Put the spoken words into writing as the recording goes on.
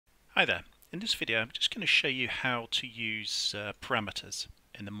Hi there. In this video I'm just going to show you how to use parameters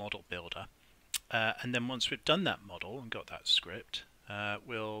in the model builder, and then once we've done that model and got that script,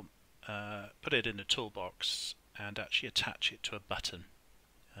 we'll put it in the toolbox and actually attach it to a button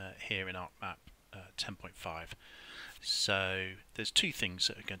here in ArcMap 10.5. So there's two things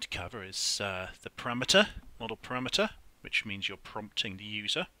that are going to cover is the parameter, model parameter, which means you're prompting the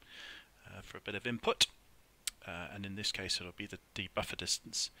user for a bit of input, and in this case it'll be the buffer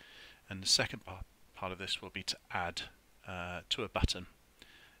distance. And the second part of this will be to add to a button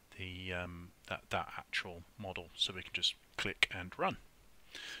that actual model, so we can just click and run.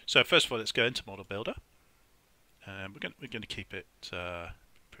 So first of all, let's go into Model Builder. We're going to keep it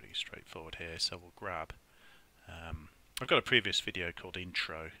pretty straightforward here. So we'll grab. I've got a previous video called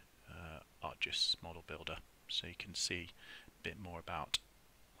Intro ArcGIS Model Builder, so you can see a bit more about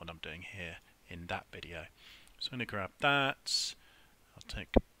what I'm doing here in that video. So I'm going to grab that. I'll take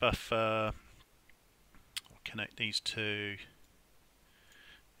a buffer, I'll connect these two,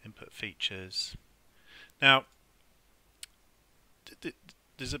 input features. Now,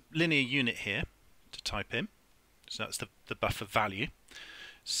 there's a linear unit here to type in, so that's the buffer value.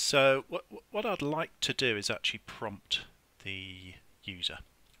 So what I'd like to do is actually prompt the user.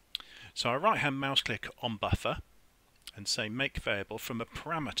 So I right hand mouse click on buffer and say make variable from a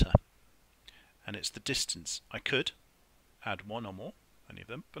parameter, and it's the distance. I could add one or more, any of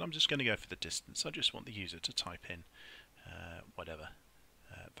them, but I'm just going to go for the distance. I just want the user to type in whatever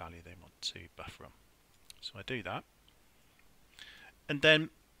value they want to buffer on. So I do that, and then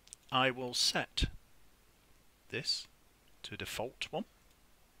I will set this to a default one.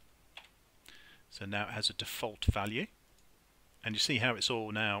 So now it has a default value, and you see how it's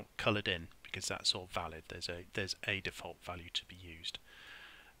all now coloured in because that's all valid. There's a default value to be used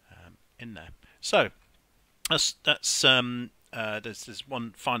in there. So there's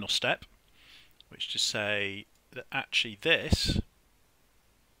one final step, which to say that actually this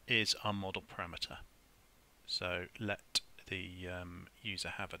is our model parameter. So let the user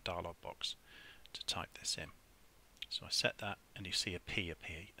have a dialog box to type this in. So I set that, and you see a P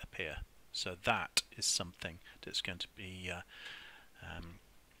appear. So that is something that's going to be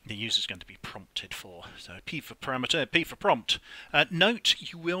the user is going to be prompted for. So P for parameter, P for prompt. Note,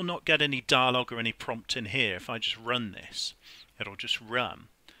 you will not get any dialog or any prompt in here. If I just run this, it'll just run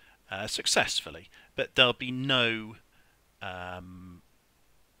successfully, but there'll be no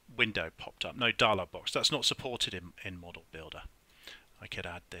window popped up, no dialog box. That's not supported in Model Builder. I could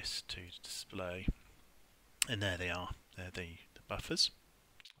add this to display, and there they are. They're the buffers.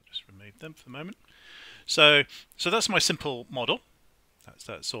 I'll just remove them for the moment. So that's my simple model.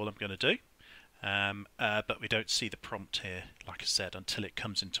 That's all I'm going to do, but we don't see the prompt here, like I said, until it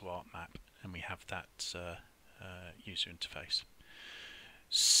comes into ArcMap and we have that user interface.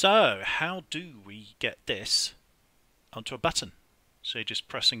 So how do we get this onto a button? So you just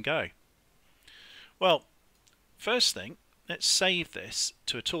press and go. Well, first thing, let's save this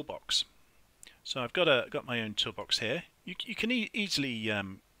to a toolbox. So I've got my own toolbox here. You can easily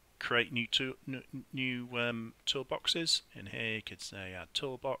create new toolboxes. In here you could say add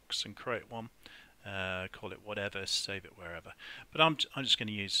toolbox and create one, call it whatever, save it wherever, but I'm just going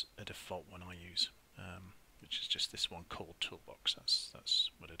to use a default one I use, which is just this one called Toolbox. That's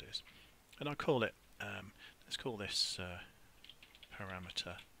what it is, and I'll call it let's call this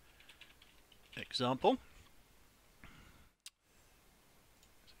parameter example.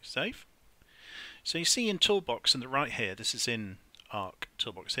 Save. So you see in Toolbox on the right here, this is in Arc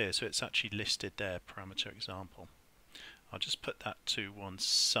Toolbox here, so it's actually listed there, parameter example. I'll just put that to one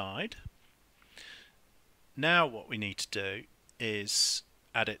side. Now what we need to do is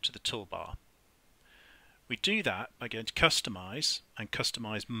add it to the toolbar. We do that by going to Customize and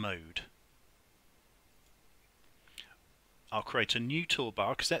Customize Mode. I'll create a new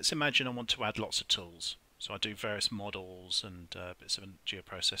toolbar, because let's imagine I want to add lots of tools. So I do various models and bits of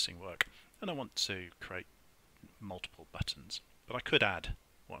geoprocessing work, and I want to create multiple buttons. But I could add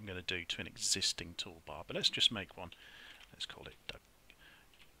what I'm going to do to an existing toolbar, but let's just make one. Let's call it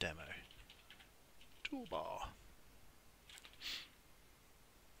Demo Toolbar.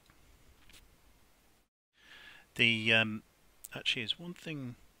 The actually is one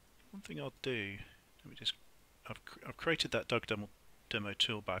thing I'll do. Let me just. I've created that Demo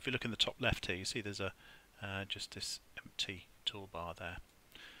Toolbar. If you look in the top left here, you see there's a just this empty toolbar there.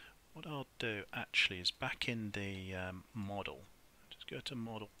 What I'll do actually is back in the model. Go to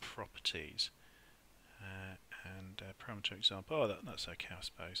Model Properties and parameter example. Oh, that's okay, I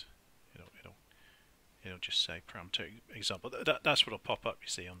suppose. It'll just say parameter example. That's what'll pop up, you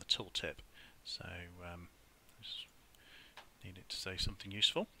see, on the tooltip. So I just need it to say something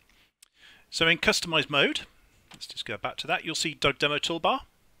useful. So in customize mode, let's just go back to that, you'll see Doug Demo Toolbar.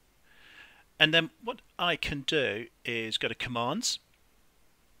 And then what I can do is go to Commands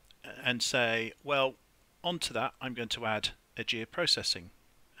and say, well, onto that I'm going to add a geoprocessing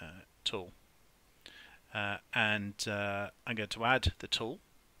tool. I'm going to add the tool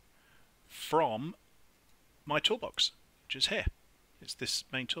from my toolbox, which is here. It's this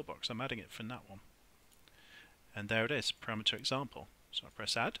main toolbox. I'm adding it from that one. And there it is, parameter example. So I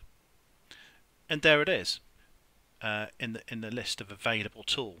press add. And there it is in the list of available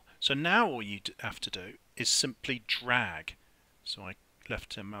tool. So now all you have to do is simply drag. So I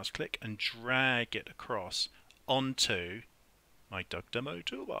left mouse click and drag it across onto my Doug Demo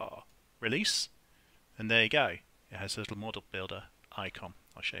Toolbar. Release. And there you go. It has a little model builder icon.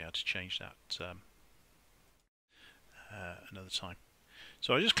 I'll show you how to change that another time.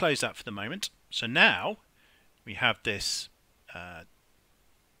 So I'll just close that for the moment. So now we have this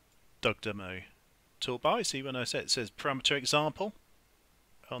Doug Demo Toolbar. You see when I say it says parameter example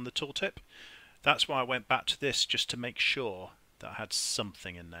on the tooltip? That's why I went back to this, just to make sure that I had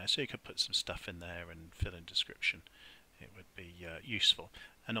something in there. So you could put some stuff in there and fill in description. It would be useful.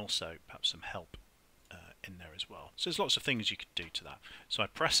 And also perhaps some help in there as well. So there's lots of things you could do to that. So I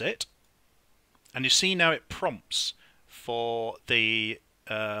press it, and you see now it prompts for the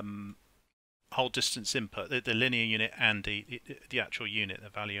whole distance input, the linear unit and the actual unit, the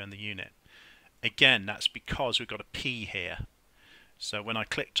value and the unit. Again, that's because we've got a P here. So when I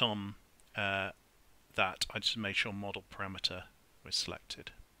clicked on that, I just made sure model parameter was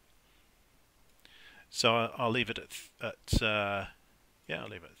selected. So I'll leave it at I'll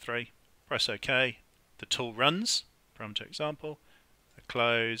leave it at 3. Press OK. The tool runs. Parameter example. I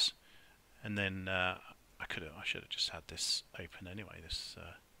close, and then I should have just had this open anyway. This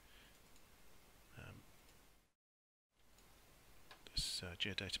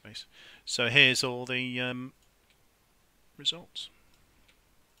geodatabase. So here's all the results.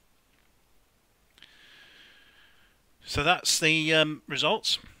 So that's the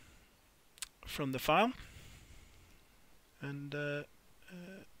results from the file, and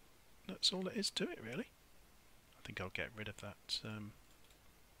that's all it is to it, really. I think I'll get rid of that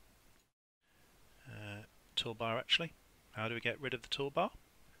toolbar actually. How do we get rid of the toolbar?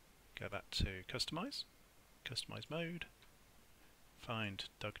 Go back to Customize, Customize Mode, find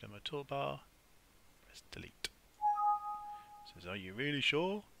Doug Demo Toolbar, press Delete. It says, are you really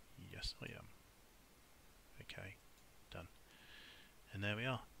sure? Yes, I am. Okay, done. And there we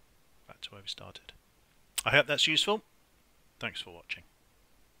are, back to where we started. I hope that's useful. Thanks for watching.